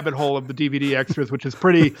down the rabbit hole of the DVD extras, which is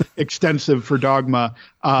pretty extensive for Dogma.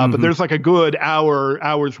 But there's like a good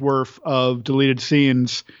hour's worth of deleted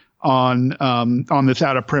scenes on this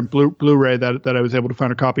out of print Blu-ray that I was able to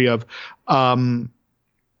find a copy of.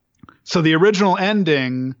 So the original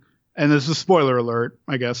ending, and this is a spoiler alert,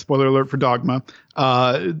 I guess, spoiler alert for Dogma.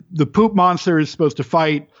 The poop monster is supposed to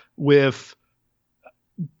fight with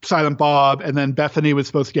Silent Bob, and then Bethany was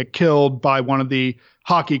supposed to get killed by one of the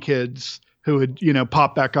hockey kids who had,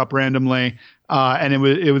 popped back up randomly. And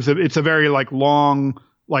it's a very like long,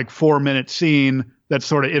 like 4-minute scene that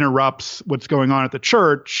sort of interrupts what's going on at the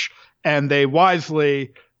church. And they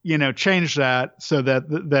wisely, changed that so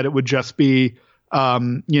that it would just be,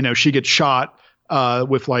 she gets shot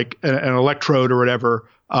with like an electrode or whatever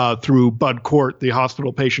through Bud Court, the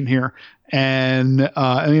hospital patient here. And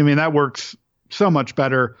I mean, that works so much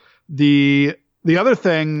better. The other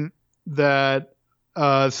thing that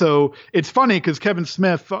so it's funny because Kevin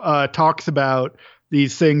Smith talks about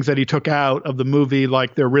these things that he took out of the movie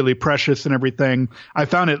like they're really precious and everything. I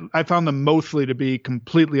found them mostly to be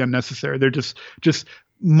completely unnecessary. They're just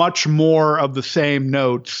much more of the same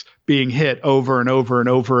notes being hit over and over and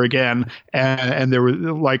over again. And there was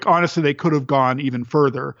like, honestly, they could have gone even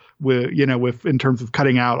further with in terms of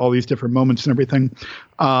cutting out all these different moments and everything.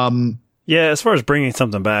 Yeah, as far as bringing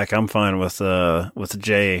something back, I'm fine with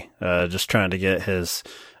Jay just trying to get his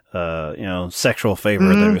sexual favor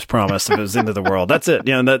that he was promised if it was into the world. That's it.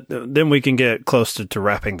 Then we can get close to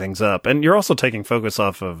wrapping things up. And you're also taking focus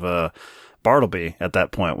off of Bartleby at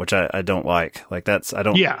that point, which I don't like. Like I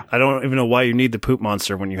don't even know why you need the poop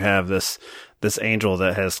monster when you have this angel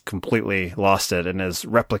that has completely lost it and is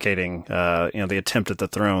replicating the attempt at the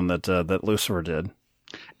throne that Lucifer did.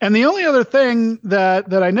 And the only other thing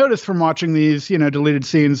that I noticed from watching these, deleted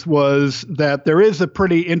scenes was that there is a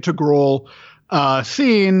pretty integral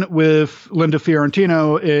scene with Linda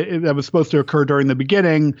Fiorentino that was supposed to occur during the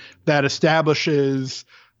beginning that establishes,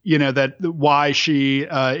 that why she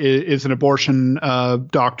is an abortion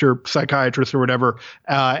doctor, psychiatrist or whatever,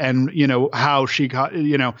 and, how she got,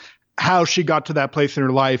 how she got to that place in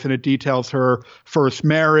her life. And it details her first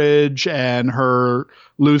marriage and her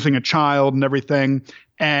losing a child and everything.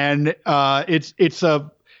 And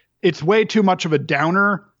it's way too much of a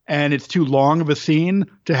downer, and it's too long of a scene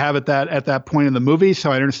to have at that point in the movie.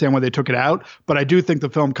 So I understand why they took it out, but I do think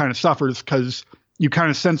the film kind of suffers because you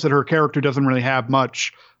kind of sense that her character doesn't really have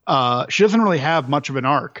much. She doesn't really have much of an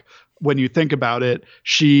arc when you think about it.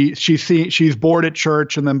 She's bored at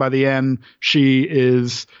church, and then by the end she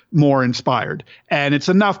is more inspired, and it's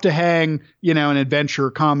enough to hang an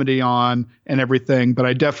adventure comedy on and everything. But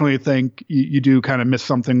I definitely think you do kind of miss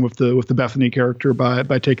something with the Bethany character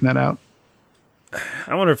by taking that out.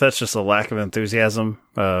 I wonder if that's just a lack of enthusiasm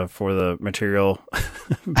for the material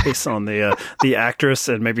based on the actress,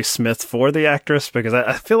 and maybe Smith for the actress, because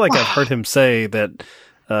I feel like I've heard him say that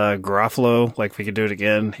Garofalo, like if he could do it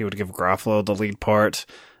again, he would give Garofalo the lead part,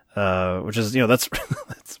 which is, that's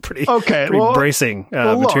pretty bracing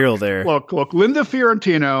material there. Look, Linda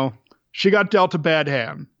Fiorentino, she got dealt a bad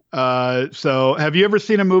hand. So have you ever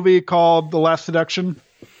seen a movie called The Last Seduction?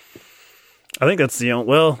 I think that's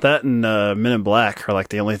that and Men in Black are like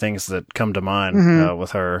the only things that come to mind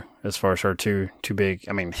with her as far as her two big,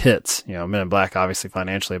 hits. Men in Black obviously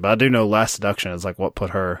financially, but I do know Last Seduction is like what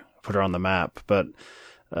put her on the map. But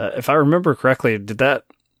if I remember correctly, did that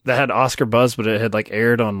had Oscar buzz, but it had like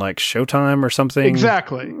aired on like Showtime or something?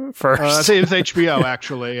 Exactly. First, I think it was HBO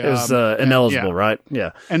actually. It was ineligible, right?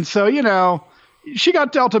 Yeah. And so she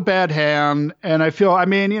got dealt a bad hand, and I feel,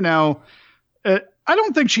 I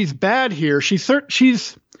don't think she's bad here. She's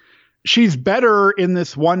better in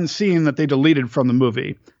this one scene that they deleted from the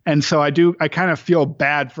movie. And so I kind of feel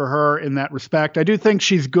bad for her in that respect. I do think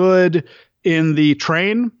she's good in the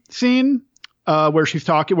train scene, where she's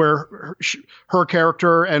talking, where her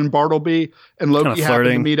character and Bartleby and Loki happen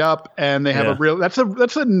to meet up, and they have that's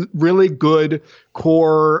a really good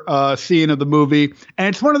core scene of the movie.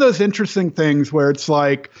 And it's one of those interesting things where it's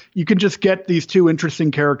like you can just get these two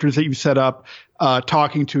interesting characters that you've set up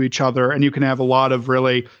talking to each other, and you can have a lot of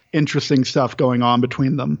really interesting stuff going on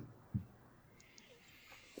between them.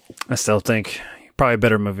 I still think probably a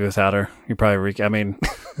better movie without her. You probably,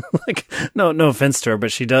 like, no offense to her,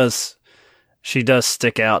 but she does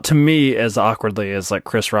stick out to me as awkwardly as like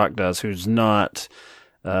Chris Rock does, who's not,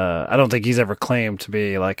 I don't think he's ever claimed to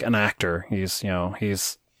be like an actor. He's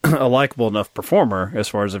a likable enough performer as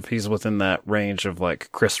far as if he's within that range of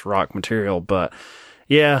like Chris Rock material. But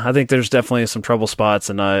yeah, I think there's definitely some trouble spots,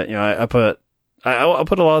 and I'll put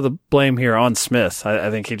a lot of the blame here on Smith.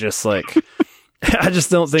 I think he just like I just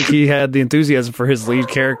don't think he had the enthusiasm for his lead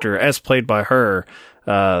character as played by her.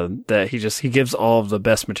 That he gives all of the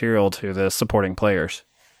best material to the supporting players.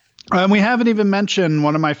 And we haven't even mentioned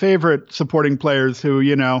one of my favorite supporting players who, he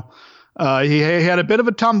had a bit of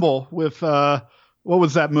a tumble with, what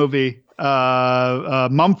was that movie?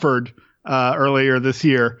 Mumford, earlier this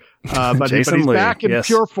year. But he's back in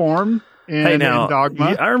pure form in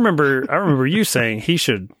Dogma. I remember you saying he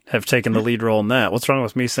should have taken the lead role in that. What's wrong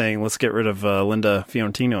with me saying, let's get rid of Linda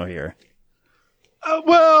Fiorentino here?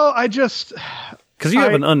 Well, I just... Because you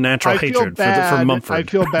have an unnatural hatred for Mumford. I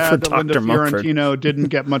feel bad that Linda Fiorentino didn't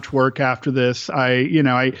get much work after this.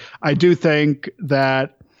 I do think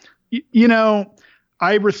that,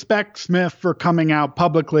 I respect Smith for coming out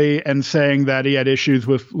publicly and saying that he had issues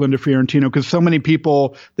with Linda Fiorentino, because so many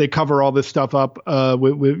people, they cover all this stuff up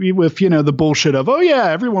with the bullshit of, oh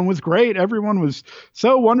yeah, everyone was great, everyone was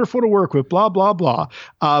so wonderful to work with, blah blah blah.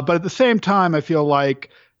 But at the same time, I feel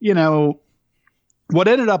like what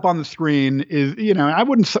ended up on the screen is, I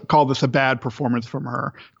wouldn't call this a bad performance from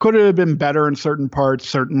her. Could it have been better in certain parts?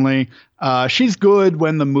 Certainly. She's good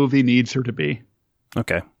when the movie needs her to be.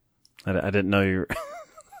 Okay. I didn't know you.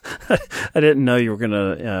 I didn't know you were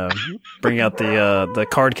gonna bring out the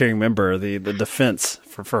card carrying member, the defense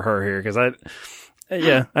for her here, because I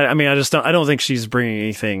don't think she's bringing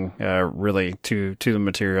anything really to the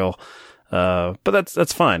material. But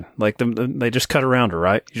that's fine. Like they just cut around her,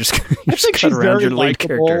 right? You just cut around your lead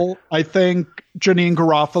character. I think Janeane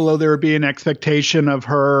Garofalo, there would be an expectation of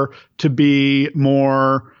her to be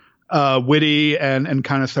more witty and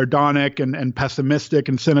kind of sardonic and pessimistic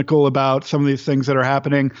and cynical about some of these things that are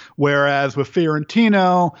happening. Whereas with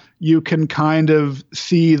Fiorentino, you can kind of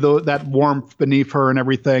see that warmth beneath her and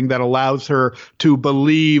everything that allows her to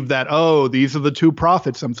believe that, oh, these are the two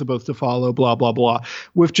prophets I'm supposed to follow, blah, blah, blah.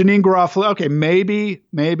 With Janeane Garofalo, okay,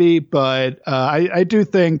 maybe, but I do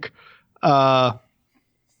think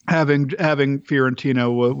having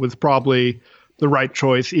Fiorentino was probably the right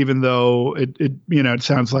choice, even though it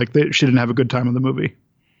sounds like she didn't have a good time in the movie.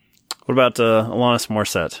 What about Alanis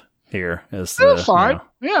Morissette here as fine.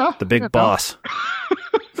 The big boss?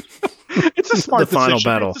 It's a smart decision. Final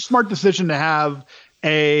battle. It's a smart decision to have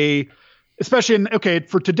especially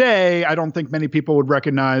for today, I don't think many people would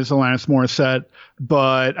recognize Alanis Morissette,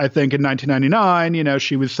 but I think in 1999,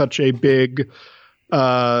 she was such a big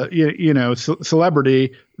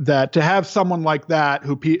celebrity that to have someone like that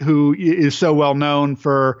who is so well known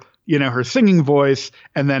for her singing voice,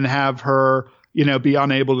 and then have her be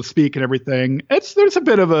unable to speak and everything, there's a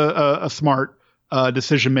bit of a smart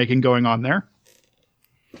decision making going on there.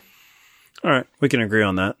 All right, we can agree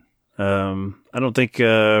on that. I don't think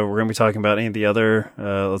we're going to be talking about any of the other.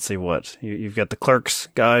 Let's see what you've got. The Clerks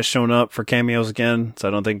guys showing up for cameos again, so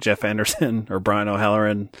I don't think Jeff Anderson or Brian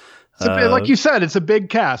O'Halloran. Like you said, it's a big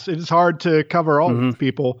cast. It's hard to cover all these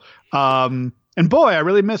people. And boy, I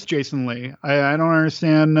really miss Jason Lee. I don't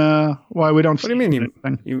understand why we don't. What do you mean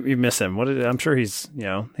you miss him? I'm sure he's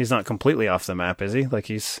he's not completely off the map, is he? Like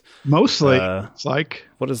he's mostly. It's like,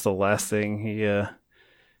 what is the last thing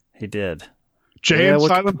he did? Jay and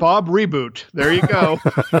Silent Bob reboot. There you go.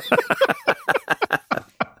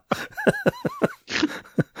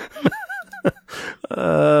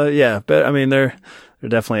 But I mean there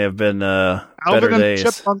definitely have been better days.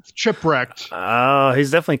 Chipmunks Chipwrecked. He's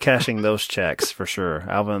definitely cashing those checks for sure.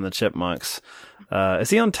 Alvin and the Chipmunks. Is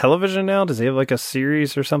he on television now? Does he have like a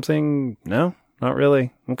series or something? No, not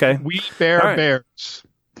really. Okay. We Bear Bears.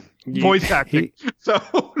 Voice acting.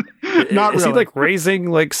 Not is really. He like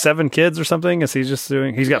raising like 7 kids or something? Is he just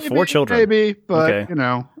doing? He's got 4 children. Maybe, but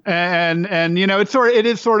and it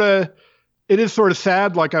is sort of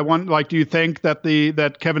sad. Like, do you think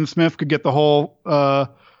that Kevin Smith could get the whole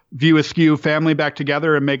View Askew family back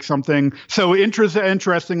together and make something? So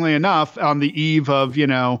interestingly enough, on the eve of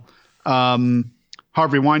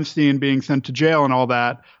Harvey Weinstein being sent to jail and all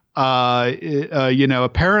that,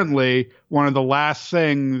 apparently one of the last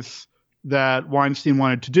things that Weinstein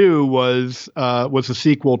wanted to do was a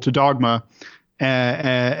sequel to Dogma,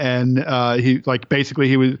 and he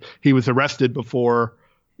was arrested before.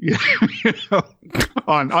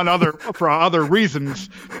 For other reasons,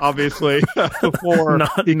 obviously, before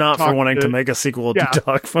not for wanting to make a sequel to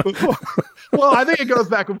Dogma. Well, I think it goes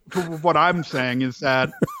back to what I'm saying is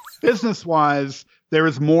that business-wise, there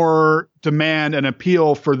is more demand and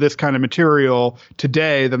appeal for this kind of material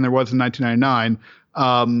today than there was in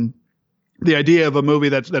 1999. The idea of a movie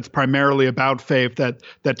that's primarily about faith that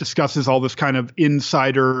discusses all this kind of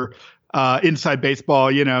insider inside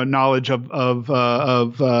baseball, knowledge of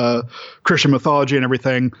Christian mythology and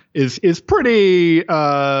everything is pretty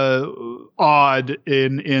odd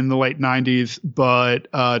in the late 90s. But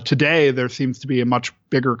today there seems to be a much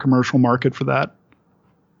bigger commercial market for that.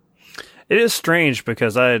 It is strange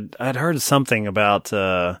because I'd heard something about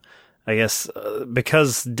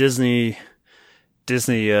because Disney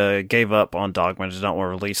gave up on Dogma and did not want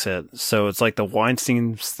to release it. So it's like the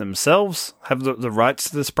Weinsteins themselves have the rights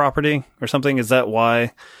to this property or something. Is that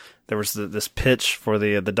why there was this pitch for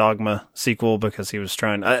the Dogma sequel? Because he was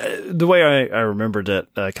trying, the way I remembered it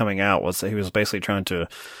coming out was that he was basically trying to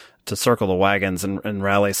circle the wagons and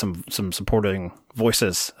rally some supporting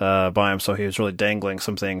voices by him. So he was really dangling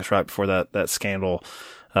some things right before that scandal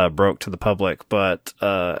broke to the public. But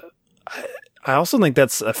I also think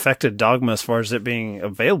that's affected Dogma as far as it being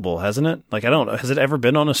available, hasn't it? Like, I don't know. Has it ever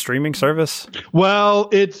been on a streaming service? Well,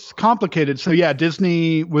 it's complicated. So yeah,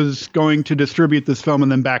 Disney was going to distribute this film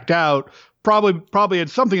and then backed out. Probably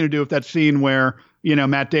had something to do with that scene where,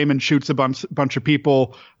 Matt Damon shoots a bunch of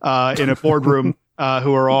people in a boardroom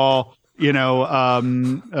who are all, who all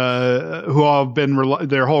have been,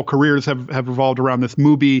 their whole careers have revolved around this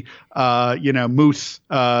movie, Moose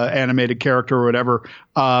animated character or whatever.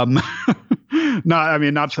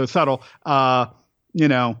 Not so subtle. Kind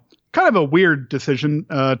of a weird decision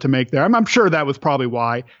to make there. I'm sure that was probably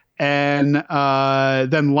why. And then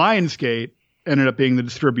Lionsgate ended up being the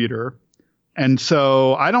distributor. And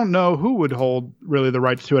so I don't know who would hold really the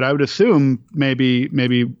rights to it. I would assume maybe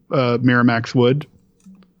Miramax would.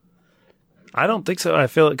 I don't think so. I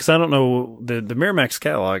feel it because I don't know the Miramax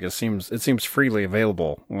catalog. It seems freely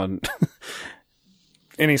available on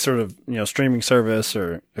any sort of streaming service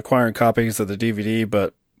or acquiring copies of the DVD.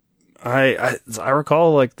 But I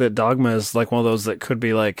recall like that Dogma is like one of those that could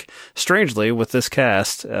be like strangely with this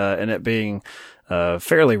cast and it being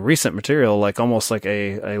fairly recent material, like almost like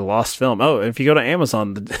a lost film. Oh, if you go to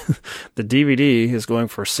Amazon, the DVD is going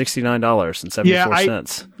for $69.74.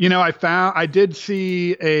 Yeah, I did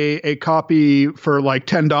see a copy for like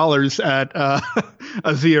 $10 at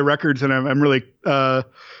Azia Records, and I'm really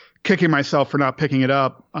kicking myself for not picking it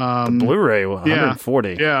up. The Blu-ray,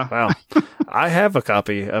 140. Yeah. Wow. I have a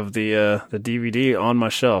copy of the DVD on my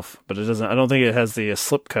shelf, but it doesn't. I don't think it has the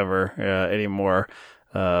slipcover anymore.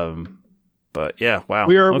 But yeah, wow.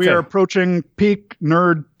 We are approaching peak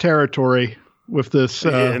nerd territory with this.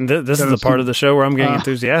 And this is the part of the show where I'm getting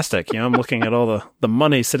enthusiastic. I'm looking at all the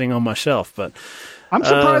money sitting on my shelf. But I'm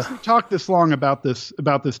surprised we talked this long about this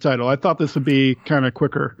title. I thought this would be kind of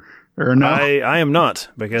quicker. Or no? I am not,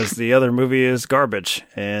 because the other movie is garbage,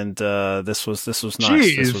 and this was nice.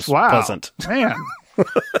 Jeez, this was wow, pleasant. Man.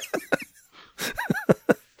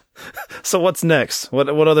 So what's next? What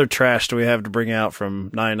other trash do we have to bring out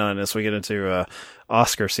from 99 as we get into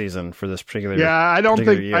Oscar season for this particular? Yeah, I don't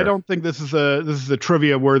think this is a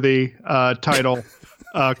trivia worthy title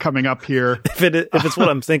coming up here. If it's what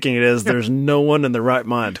I'm thinking it is, there's no one in the right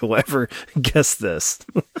mind who will ever guess this.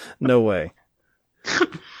 No way.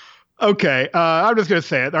 Okay, I'm just going to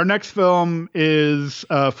say it. Our next film is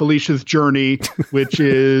Felicia's Journey, which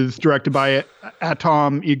is directed by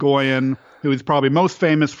Atom Egoyan, who is probably most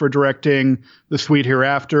famous for directing The Sweet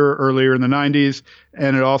Hereafter earlier in the 90s,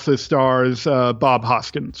 and it also stars Bob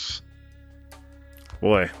Hoskins.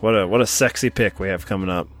 Boy, what a sexy pick we have coming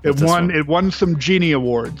up. It won some Genie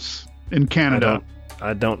Awards in Canada.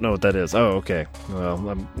 I don't know what that is. Oh, okay. Well,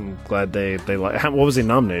 I'm glad they like. What was he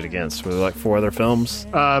nominated against? Were there like 4 other films?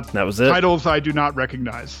 That was it. Titles I do not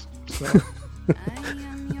recognize. So.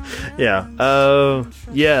 Yeah.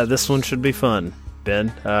 Yeah. This one should be fun,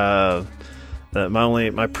 Ben. My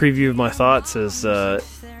preview of my thoughts is,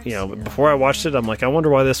 before I watched it, I'm like, I wonder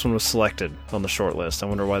why this one was selected on the short list. I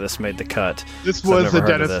wonder why this made the cut. This was a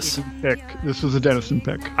Dennison pick. This was a Dennison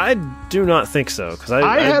pick. I do not think so, because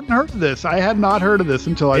I hadn't heard of this. I had not heard of this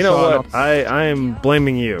until I saw it. I am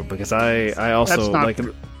blaming you, because I also like.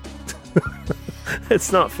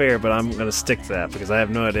 It's not fair, but I'm going to stick to that because I have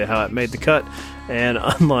no idea how it made the cut. And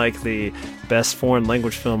unlike the Best Foreign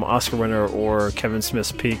Language Film Oscar winner or Kevin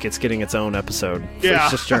Smith's Peak, it's getting its own episode. Yeah.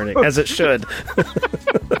 Felicia's Journey, as it should.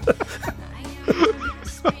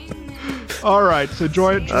 All right, so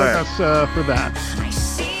join us for that.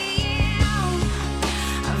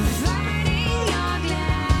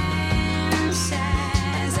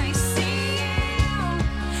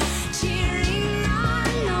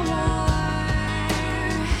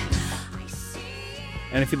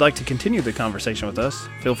 And if you'd like to continue the conversation with us,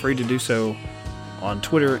 feel free to do so on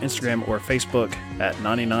Twitter, Instagram, or Facebook at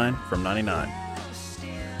 99 from 99.